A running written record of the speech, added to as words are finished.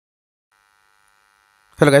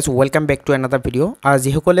Hello guys, welcome back to another video.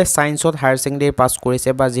 যিসকলে সায়েন্সত higher secondary pass কৰিছে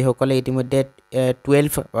বা যিসকলে ইতিমধ্যে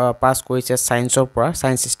 12 পাস কৰিছে সায়েন্সৰ পৰা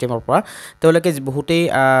সায়েন্স সিস্টেমৰ পৰা তেওঁলোকে বহুতেই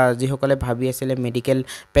যিসকলে ভাবি আছিল মেডিকেল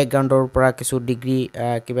ব্যাকগ্ৰাউণ্ডৰ পৰা কিছু ডিগ্ৰী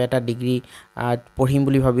কিবা এটা ডিগ্ৰী পঢ়িম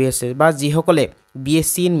বুলি ভাবি আছে বা যিসকলে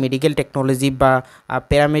BSc in medical technology বা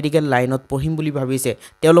paramedical লাইনত পঢ়িম বুলি ভাবিছে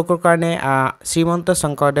তেওঁলোকৰ কাৰণে Srimanta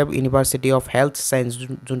Sankardev university of health science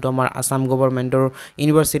যোনটো আমাৰ আসাম গভৰ্ণমেণ্টৰ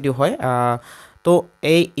ইউনিভাৰ্সিটি হয় তো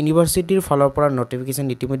এই ইউনিভাৰ্সিটিৰ ফালৰ পৰা নোটিফিকেশন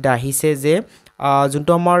ইতিমধ্যে আহিছে যে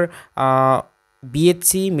যোনটো আমাৰ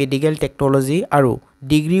BSc মেডিকেল টেকনলজি আৰু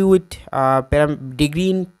degree with degree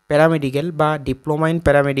in paramedical বা diploma in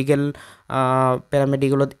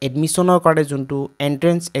paramedicalত এডমিশনৰ কাৰণে যোনটো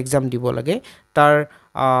এন্ট্ৰেন্স এক্সাম দিব লাগে তাৰ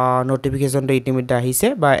নোটিফিকেশনটো ইতিমধ্যে আহিছে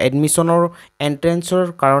বা এডমিশনৰ এন্ট্ৰেন্সৰ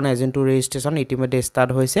কাৰণে যোনটো ৰেজিষ্ট্ৰেচন ইতিমধ্যে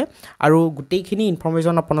ষ্টাৰ্ট হৈছে আৰু গোটেইখিনি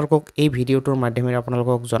ইনফৰমেশন আপোনালোকক এই ভিডিওটোৰ মাধ্যমেৰে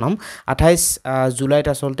আপোনালোকক জনাম 28 জুলাইত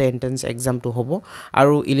আসলতে এন্ট্ৰেন্স এক্সামটো হ'ব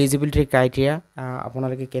আৰু এলিজিবিলিটি ক্ৰাইটেৰিয়া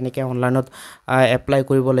আপোনালোকে কেনেকৈ অনলাইনত এপ্লাই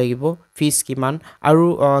কৰিব লাগিব ফিজ কিমান আৰু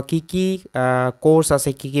কি কোৰ্স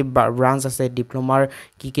আছে কি ব্ৰাঞ্চ আছে ডিপ্লোমাৰ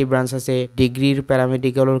কি ব্ৰাঞ্চ আছে ডিগ্ৰীৰ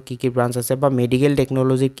প্যাৰামেডিকেলৰ কি ব্ৰাঞ্চ আছে বা মেডিকেল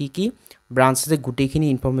টেকনলজি কি ব্ৰাঞ্চ আছে গুটেখিনি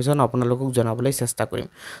ইনফৰমেশন আপোনালোকক জনাবলৈ চেষ্টা কৰিম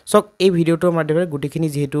সো এই ভিডিওটোৰ মাধ্যমেৰে গুটেখিনি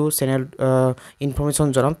যেহেতু চেনেল ইনফৰমেশন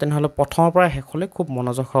জনাম তেনেহলে প্ৰথমৰ পৰা শেষলৈ খুব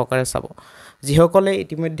মনোযোগ সহকাৰে চাব যিসকলে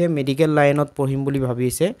ইতিমধ্যে মেডিকেল লাইনত পঢ়িম বুলি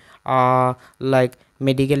ভাবিছে লাইক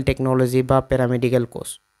মেডিকেল টেকনলজি বা প্যাৰামেডিকেল কোৰ্স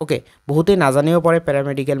ওকে বহুতে নাজানিব পাৰে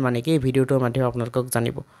প্যাৰামেডিকেল মানে কি এই ভিডিওটোৰ মাধ্যমে আপোনালোকক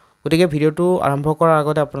জানিব গতিকে ভিডিওটো আৰম্ভ কৰাৰ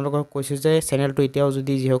আগতে আপোনালোকক কৈছো যে চেনেলটো এতিয়াও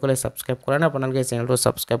যদি যিসকলে সাবস্ক্ৰাইব কৰা নাই আপোনালোকে চেনেলটো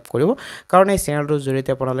সাবস্ক্ৰাইব কৰিব কাৰণ এই চেনেলটোৰ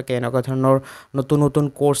জৰিয়তে আপোনালোকে এনেকুৱা ধৰণৰ নতুন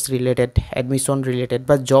কোৰ্স ৰিলেটেড এডমিশন ৰিলেটেড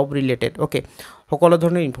বা জব ৰিলেটেড ওকে সকলো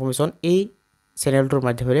ধৰণৰ ইনফৰমেশন এই চেনেলটোৰ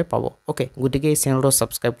মাধ্যমেৰে পাব ওকে গতিকে এই চেনেলটো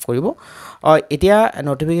সাবস্ক্ৰাইব কৰিব এতিয়া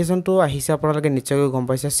নোটিফিকেশনটো আহিছে আপোনালোকে নিশ্চয়কৈ গম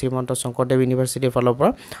পাইছে শ্ৰীমন্ত শংকৰদেৱ ইউনিভাৰ্সিটিৰ ফালৰ পৰা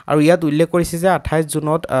আৰু ইয়াত উল্লেখ কৰিছে যে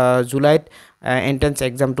 28 জুলাইত এন্ট্ৰেন্স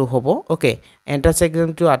এক্সামটো হ'ব ওকে এন্ট্ৰেন্স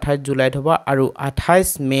এক্সামটো 28 জুলাইত হ'ব আৰু 28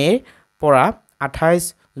 মে পৰা 28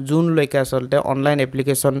 জুন লৈকে আসলতে অনলাইন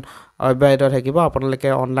এপ্লিকেশন অব্যাহত থাকিব আপোনালোকে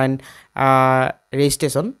অনলাইন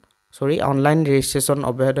ৰেজিষ্ট্ৰেচন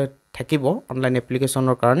অব্যাহত থাকিব অনলাইন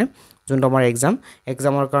এপ্লিকেশনৰ কাৰণে যোনটো আমাৰ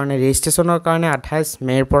এক্সামৰ কাৰণে ৰেজিষ্ট্ৰেচনৰ কাৰণে 28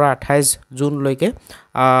 মেৰ পৰা 28 জুন লৈকে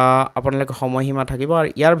আপোনালোকে সময়সীমা থাকিব আৰু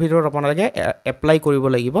ইয়াৰ ভিতৰত আপোনালোকে এপ্লাই কৰিব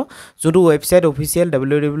লাগিব যোনটো ওয়েবসাইট অফিচিয়েল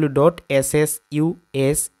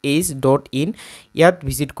www.ssuhs.in ইয়াত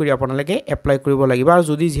ভিজিট কৰি আপোনালোকে এপ্লাই কৰিব লাগিব আৰু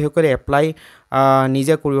যদি যিসকলে এপ্লাই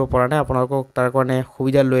নিজে কৰিব পৰা নাই আপোনালোকক তাৰ কাৰণে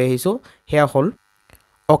সুবিধা লৈ আহিছো হেয়া হল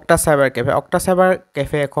Okta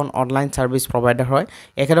cybercafe এখন অনলাইন সাৰ্ভিস প্ৰোভাইডাৰ হয়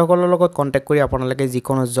এখেতসকলৰ লগত কন্টাক্ট কৰি আপোনালোকে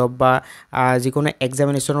যিকোনো জব বা যিকোনো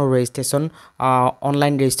এক্সামিনেশনৰ ৰেজিষ্ট্ৰেচন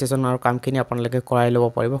অনলাইন ৰেজিষ্ট্ৰেচন আৰু কামখিনি আপোনালোকে কৰাই ল'ব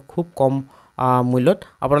পাৰিব খুব কম মূল্যত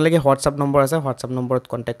আপোনালোকে WhatsApp নম্বৰ আছে WhatsApp নম্বৰত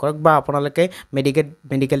কন্টাক্ট কৰক বা আপোনালোকে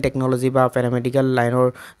মেডিকেল টেকনলজি বা প্যাৰামেডিকেল লাইনৰ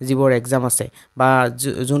যিবোৰ এক্সাম আছে বা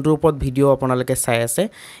যোনটোৰ ওপৰত ভিডিও আপোনালোকে চাই আছে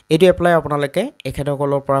এটো এপ্লাই আপোনালোকে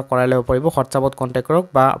এখেতসকলৰ পৰা কৰাই ল'ব পাৰিব WhatsAppত কন্টাক্ট কৰক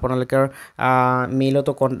বা আপোনালোকে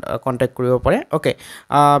মেইলতো কন্টাক্ট কৰিব পাৰে ওকে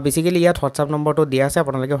বেসিক্যালি ইয়াত WhatsApp নম্বৰটো দিয়া আছে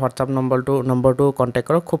আপোনালোকে WhatsApp নম্বৰটো কন্টাক্ট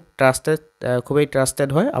কৰক খুবেই ট্ৰাস্টেড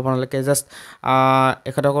হয় আপোনালোকে জাস্ট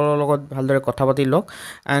এখেতসকলৰ লগত ভালদৰে কথা পাতি লওক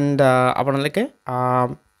এন্ড আপোনালোকে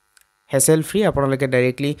হেসেল ফ্ৰী আপোনালোকে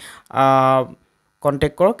ডাইৰেক্টলি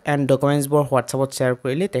কন্টাক্ট কৰক এন্ড ডকুমেন্টছ বোৰ WhatsAppত শেয়াৰ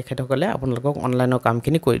কৰিলে তেখেতসকলে আপোনালোকক অনলাইনৰ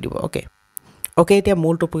কামখিনি কৰি দিব ওকে এতিয়া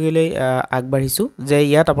মূল টপিকলৈ আগবাঢ়িছো যে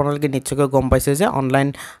ইয়াত আপোনালোকে নিশ্চয়কৈ গম পাইছে যে অনলাইন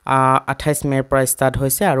 28 মেৰ পৰা ষ্টাৰ্ট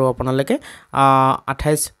হৈছে আৰু আপোনালোকে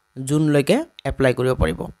 28 জুন লৈকে এপ্লাই কৰিব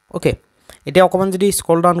পাৰিব ওকে এতিয়া অকমান যদি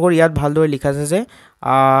স্ক্ৰল ডাউন কৰি ইয়াত ভালদৰে লিখা আছে যে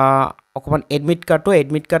অকমান এডমিট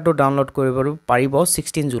কাৰ্ডটো ডাউনলোড কৰিব পাৰিব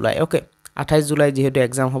 16 জুলাই ওকে 28 জুলাই যেহেতু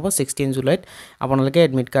এক্সাম হ'ব 16 জুলাইত আপোনালোকে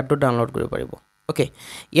এডমিট কাৰ্ডটো ডাউনলোড কৰিব পাৰিব ওকে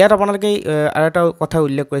ইয়াত আপোনালোকে আৰু এটা কথা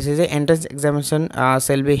উল্লেখ কৰিছে যে entrance examination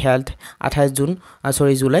shall be held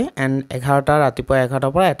 28 July and 11টা ৰাতিপুৱা 11টা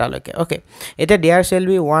পৰা 1টা লৈকে ওকে এটা there shall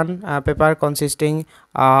be one paper consisting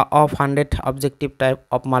of 100 objective type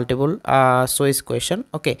of multiple choice question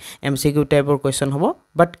okay MCQ টাইপৰ question হ'ব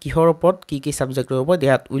বাট কিহৰ ওপৰত কি সাবজেক্টৰ ওপৰত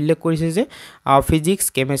ইয়াত উল্লেখ কৰিছে যে physics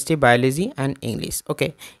chemistry biology and English okay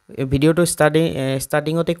ভিডিওটো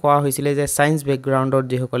ষ্টাৰ্টিংতে কোৱা হৈছিল যে সায়েন্স ব্যাকগ্ৰাউণ্ডৰ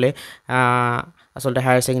যিসকলে আসলতে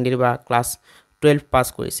হায়াৰ সেকেন্ডাৰী বা ক্লাস 12 পাস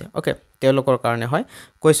কৰিছে ওকে তেওঁলোকৰ কাৰণে হয়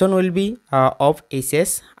question will be of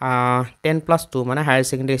HS 10+2 মানে higher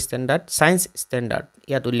secondary standard science standard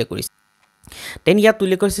ইয়াত উল্লেখ কৰিছে দেন ইয়াত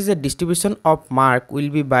উল্লেখ কৰিছে যে ডিস্ট্ৰিবিউশন off mark will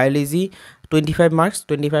be biology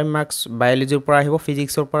 25 marks biology পৰা আহিব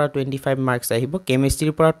physics পৰা 25 marks আহিব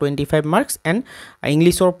chemistry পৰা 25 marks and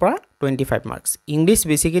english পৰা 25 marks english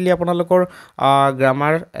basically আপোনালোকৰ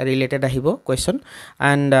grammar related আহিব question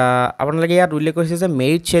and আপোনালোকে ইয়াত উল্লেখ কৰিছে যে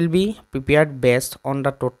merit shall be prepared based on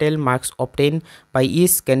the total marks obtained by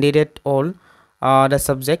each candidate all the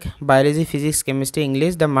subject biology physics chemistry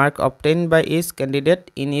english the mark obtained by each candidate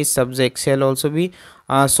in each subject shall also be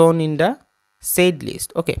shown in the said list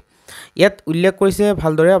okay yet উল্লেখ কৰিছে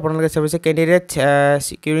ভালদৰে আপোনালোকে চাবিছে candidate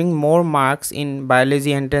securing more marks in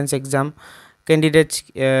biology entrance exam candidates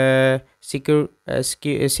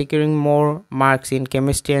securing more marks in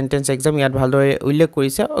chemistry entrance exam ইয়াত ভালদৰে উল্লেখ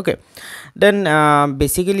কৰিছে okay then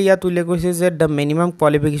basically ইয়াত উল্লেখ কৰিছে যে the minimum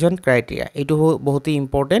qualification criteria এটো বহুত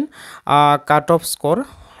important cut off score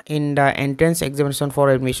in the entrance examination for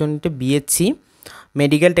admission to BHC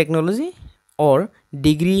medical technology or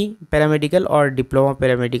degree paramedical or diploma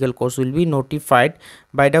paramedical course will be notified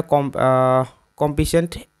by the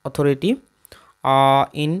competent authority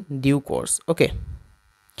in due course okay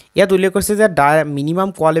ইয়াত উল্লেখ কৰিছে যে minimum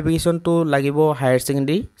qualification টো লাগিব higher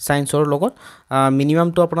secondary সায়েন্সৰ লগত minimum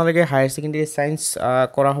টো আপোনালোকে higher secondary science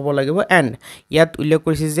কৰা হ'ব লাগিব এন্ড ইয়াত উল্লেখ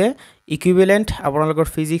কৰিছে যে ইকুইভ্যালেন্ট আপোনালোকৰ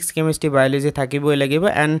ফিজিক্স কেমিষ্ট্ৰি বায়োলজি থাকিবই লাগিব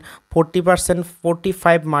এন্ড 40%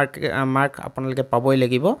 45 মাৰ্ক আপোনালোকে পাবই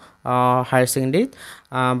লাগিব হায়াৰ সেকেন্ডাৰী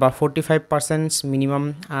বা 45% মিনিমাম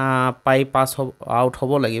পাই পাস আউট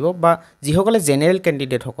হ'ব লাগিব বা যিসকলে জেনাৰেল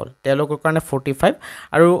ক্যান্ডিডেট সকল তেওঁলোকৰ কাৰণে 45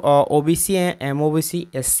 আৰু OBC MOBC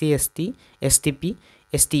SC ST STP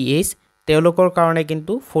STH তেওঁলোকৰ কাৰণে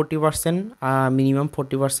কিন্তু 40% মিনিমাম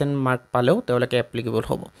 40% মাৰ্ক পালেও তেওঁলোকে এপ্লিকেবল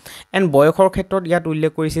হ'ব এন্ড বয়সৰ ক্ষেত্ৰত ইয়াত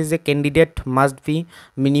উল্লেখ কৰিছে যে candidate must B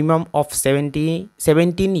minimum of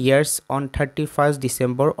 17 years on 31st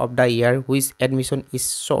December of the year which admission is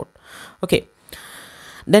sought okay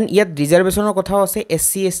then ইয়াত ৰিজাৰ্ভেশনৰ কথা আছে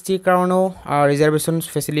এসসি এসটি কাৰণেও ৰিজাৰ্ভেশন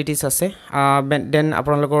ফেসিলিটিজ আছে then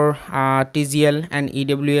আপোনালোকৰ টিজিএল এন্ড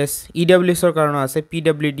ইডব্লিউএছ ৰ কাৰণে আছে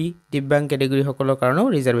পিডব্লিউডি দিব্যাংগ ক্যাটেগৰী সকলৰ কাৰণেও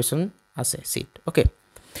ৰিজাৰ্ভেশন আছে সিট ওকে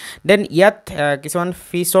then ইয়াত কিছুমান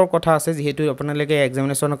ফিছৰ কথা আছে যেহেতু আপোনালোকে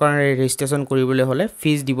এক্সামিনেশনৰ কাৰণে ৰেজিষ্ট্ৰেচন কৰিবলৈ হলে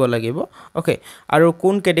ফিছ দিব লাগিব ওকে আৰু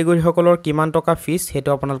কোন ক্যাটেগৰী সকলৰ কিমান টকা ফিছ হেতু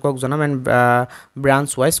আপোনালোকক জনাম এন্ড ব্ৰাঞ্চ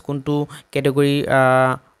ওয়াইজ কোনটো ক্যাটেগৰী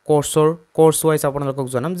কোৰ্স ওয়াইজ আপোনালোকক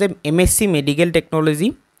জনাম যে এমএসসি মেডিকেল টেকনলজি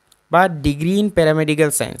বা ডিগ্ৰী ইন প্যাৰামেডিকেল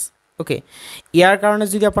সায়েন্স ওকে ইয়াৰ কাৰণে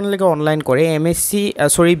যদি আপোনালোকে অনলাইন কৰে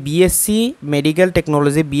BSc medical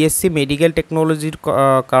technology BSc medical টেকনলজিৰ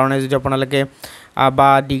কাৰণে যদি আপোনালোকে বা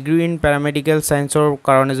ডিগ্ৰী ইন প্যাৰামেডিকেল সায়েন্সৰ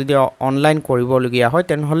কাৰণে যদি অনলাইন কৰিবলগীয়া হয়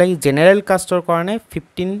তেনহলে জেনাৰেল কাষ্টৰ কাৰণে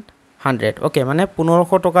 1500 ওকে মানে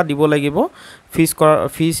 1500 টকা দিব লাগিব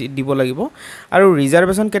ফিস দিব লাগিব আৰু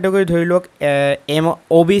ৰিজাৰ্ভেশন ক্যাটেগৰী ধৰি লওক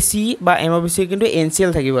ওবিসি বা এমওবিসি কিন্তু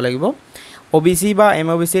এনসিএল থাকিব লাগিব ওবিসি বা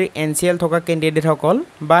এমওবিসিৰ এনসিএল থকা ক্যান্ডিডেট সকল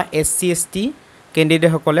বা এসসি এসটি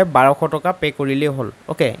ক্যান্ডিডেট সকলে 1200 টকা পে কৰিলে হল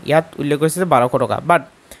ওকে ইয়াত উল্লেখ কৰিছে 1200 টকা বাট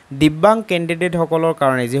দিব্যাংগ ক্যান্ডিডেট সকলৰ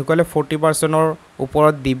কাৰণে যিসকলে 40% ৰ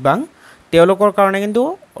ওপৰত দিব্যাংগ তেওঁলোকৰ কাৰণে কিন্তু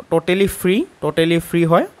টোটালি ফ্ৰী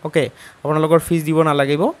হয় ওকে আপোনালোকৰ ফিস দিব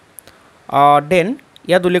নালাগিব then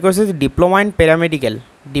ইয়াত উল্লেখ কৰিছে যে ডিপ্লোমা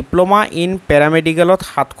ইন প্যাৰামেডিকেলত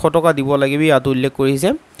 700 টকা দিব লাগিব ইয়াত উল্লেখ কৰিছে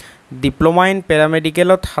ডিপ্লোমা ইন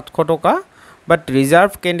প্যাৰামেডিকেলত 700 টকা বাট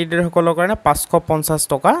ৰিজাৰ্ভ ক্যান্ডিডেট সকলৰ কাৰণে 550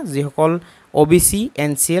 টকা যিসকল ওবিসি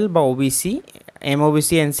এনসিএল বা OBC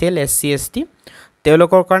MOBC NCL SC ST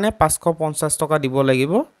তেওঁলোকৰ কাৰণে 550 টকা দিব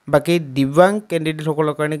লাগিব বাকি দিব্যাংগ ক্যান্ডিডেট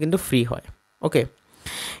সকলৰ কাৰণে কিন্তু ফ্ৰী হয় ওকে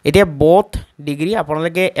এতিয়া বোথ ডিগ্ৰী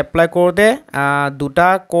আপোনালোকে এপ্লাই কৰোতে দুটা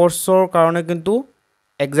কোৰ্সৰ কাৰণে কিন্তু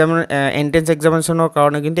এন্ট্ৰেন্স এক্সামিনেশনৰ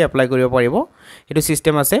কাৰণে কিন্তু এপ্লাই কৰিব পাৰিব এটো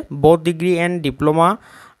সিস্টেম আছে both degree and diploma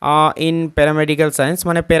in প্যাৰামেডিকেল science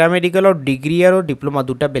মানে প্যাৰামেডিকেলৰ ডিগ্ৰী আৰু ডিপ্লোমা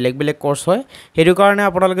দুটা বেলেগ কোৰ্স হয় হেতু কাৰণে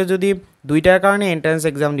আপোনালোকে যদি দুইটাৰ কাৰণে এন্ট্ৰেন্স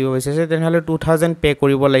এক্সাম দিব বিচাৰিছে তেনহলে 2000 পে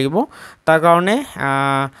কৰিব লাগিব তাৰ কাৰণে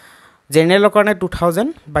জেনাৰেলৰ কাৰণে 2000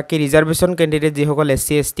 বাকি ৰিজাৰ্ভেশন ক্যান্ডিডেট যিসকল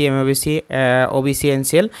SC ST MOBC OBC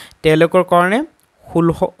NCL তেওঁলোকৰ কাৰণে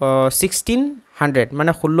 1600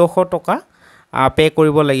 মানে 1600 টকা পে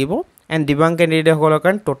কৰিব লাগিব এন্ড দিব্যাংগ ক্যান্ডিডেট সকলৰ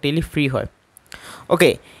কাৰণে টোটালি ফ্ৰী হয়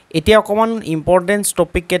ওকে এতিয়া অকমান ইম্পৰ্টেন্ট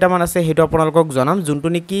টপিক কেটামান আছে হেতু আপোনালোকক জনাম যোনটো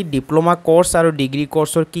নেকি ডিপ্লোমা কোৰ্স আৰু ডিগ্ৰী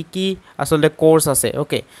কোৰ্সৰ কি আসলে কোৰ্স আছে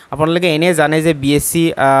ওকে আপোনালোকে এনে জানে যে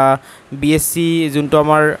বিএসসি যোনটো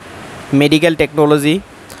আমাৰ মেডিকেল টেকনলজি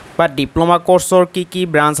বা ডিপ্লোমা কোৰ্সৰ কি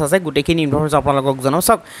ব্ৰাঞ্চ আছে গুটেখিনি ইনফৰমেশন আপোনালোকক জনাম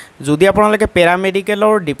সক যদি আপোনালোকে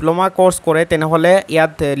প্যাৰামেডিকেলৰ ডিপ্লোমা কোৰ্স কৰে তেনেহলে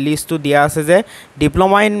ইয়াত লিষ্টটো দিয়া আছে যে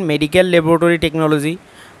diploma in medical laboratory technology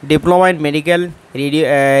diploma in medical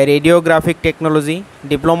radiographic technology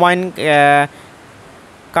diploma in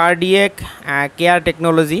cardiac care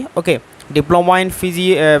technology okay diploma in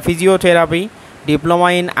physiotherapy, diploma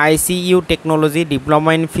in ICU technology, diploma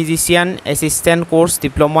in physician assistant course,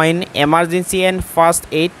 diploma in emergency and first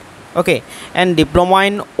aid, okay, and diploma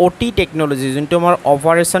in OT technology into our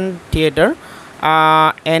operation theater,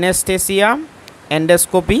 anesthesia,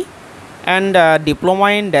 endoscopy, and diploma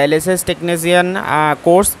in dialysis technician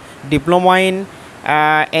course, diploma in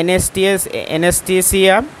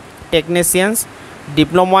anesthesia technicians,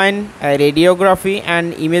 diploma in radiography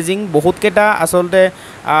and imaging. বহুত কেটা আসলতে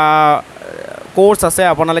course আছে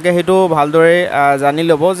আপোনালোকে হেতু ভালদৰে জানি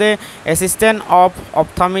লব যে assistant of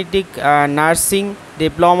অপথমেটিক nursing,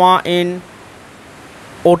 diploma in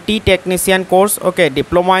ওটি technician course, okay,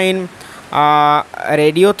 diploma in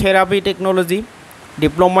radiotherapy technology,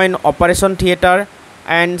 diploma in operation theatre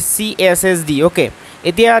and CSSD, okay.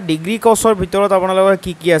 এতিয়া ডিগ্ৰী কোৰ্সৰ ভিতৰত আপোনালোকৰ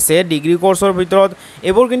কি আছে, ডিগ্ৰী কোৰ্সৰ ভিতৰত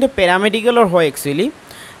এইবোৰ কিন্তু পেৰামেডিকেলৰ হয় একচুৱেলি,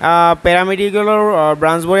 পেৰামেডিকেলৰ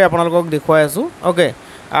ব্ৰাঞ্চবোৰে আপোনালোকক দেখুৱাই আছোঁ, ওকে।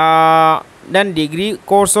 দেন ডিগ্ৰী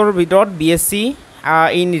কোৰ্সৰ ভিতৰত BSc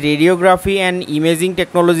in radiography and imaging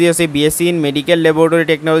technology আছে, BSc in medical laboratory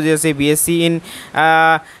technology আছে, BSc in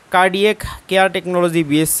cardiac care technology,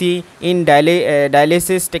 BSc in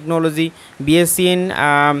dialysis technology, BSc in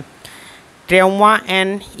trauma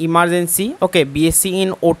and emergency, okay, BSc in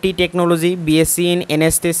OT technology, BSc in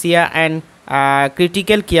anesthesia and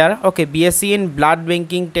critical care, okay, BSc in blood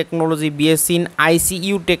banking technology, BSc in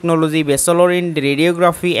ICU technology, bachelor in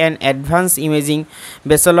radiography and advanced imaging,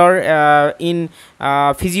 bachelor in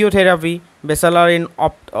physiotherapy, bachelor in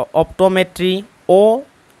optometry o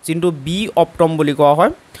jintu B optom boli koa hoy।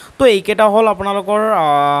 to eiketa hol apnalokor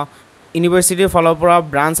ইউনিভাৰ্সিটিৰ ফালৰ পৰা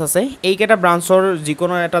branch আছে, এইকেইটা ব্ৰাঞ্চৰ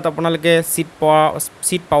যিকোনো এটাত আপোনালোকে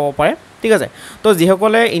seat পাব পাৰে, ঠিক আছে। তো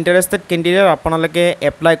যিসকলে ইণ্টাৰেষ্টেড কেণ্ডিডেট আপোনালোকে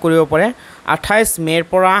এপ্লাই কৰিব পাৰে। 28 মে'ৰ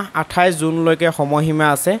পৰা 28 জুনলৈকে সময়সীমা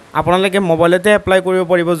আছে। আপোনালোকে মোবাইলতে এপ্লাই কৰিব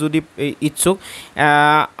পাৰিব যদি ইচ্ছুক।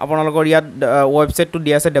 আপোনালোকৰ ইয়াত ৱেবছাইটটো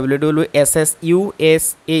দিয়া আছে www.SSUHS,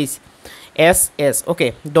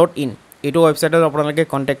 okay, .in, এইটো ৱেবছাইটত আপোনালোকে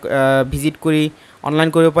কণ্টেক্ট ভিজিট কৰি অনলাইন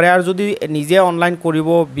কৰিব পাৰে। আৰু যদি নিজে অনলাইন কৰিব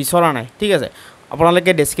বিচৰা নাই, ঠিক আছে,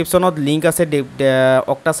 আপোনালোকে ডেছক্ৰিপশ্যনত লিংক আছে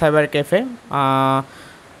অক্টা চাইবাৰ কেফে,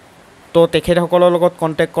 তো তেখেতসকলৰ লগত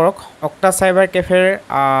কণ্টেক্ট কৰক। অক্টা চাইবাৰ কেফেৰ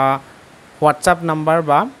হোৱাটছআপ নাম্বাৰ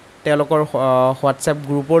বা তেওঁলোকৰ হোৱাটছআপ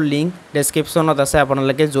গ্ৰুপৰ লিংক ডেছক্ৰিপশ্যনত আছে,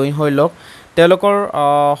 আপোনালোকে জইন হৈ লওক। তেওঁলোকৰ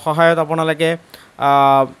সহায়ত আপোনালোকে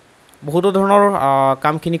বহুতো ধৰণৰ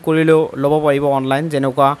কামখিনি কৰি ল'ব পাৰিব অনলাইন,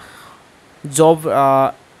 যেনেকুৱা job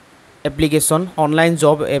application, online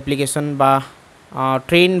job application বা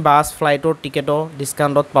ট্ৰেইন বাছ ফ্লাইটৰ টিকেটো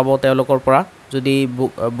ডিছকাউণ্টত পাব তেওঁলোকৰ পৰা যদি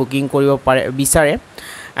বুকিং কৰিব বিচাৰে।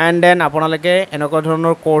 এণ্ড দেন আপোনালোকে এনেকুৱা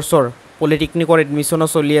ধৰণৰ কোৰ্চৰ পলিটেকনিকৰ এডমিশ্যনো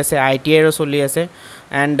চলি আছে, ITIৰো চলি আছে।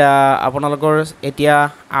 এণ্ড আপোনালোকৰ এতিয়া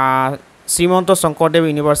শ্ৰীমন্ত শংকৰদেৱ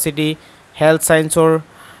ইউনিভাৰ্চিটি হেল্থ ছায়েন্সৰ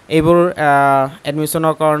এইবোৰ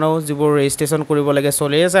এডমিশ্যনৰ কাৰণেও যিবোৰ ৰেজিষ্ট্ৰেশ্যন কৰিব লাগে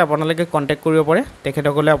চলি আছে, আপোনালোকে কণ্টেক্ট কৰিব পাৰে,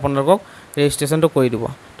 তেখেতসকলে আপোনালোকক ৰেজিষ্ট্ৰেশ্যনটো কৰি দিব।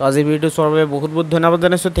 তো আজিৰ ভিডিঅ'টো চোৱাৰ বাবে বহুত বহুত ধন্যবাদ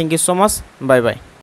জনাইছোঁ। Thank you so' much, bye bye.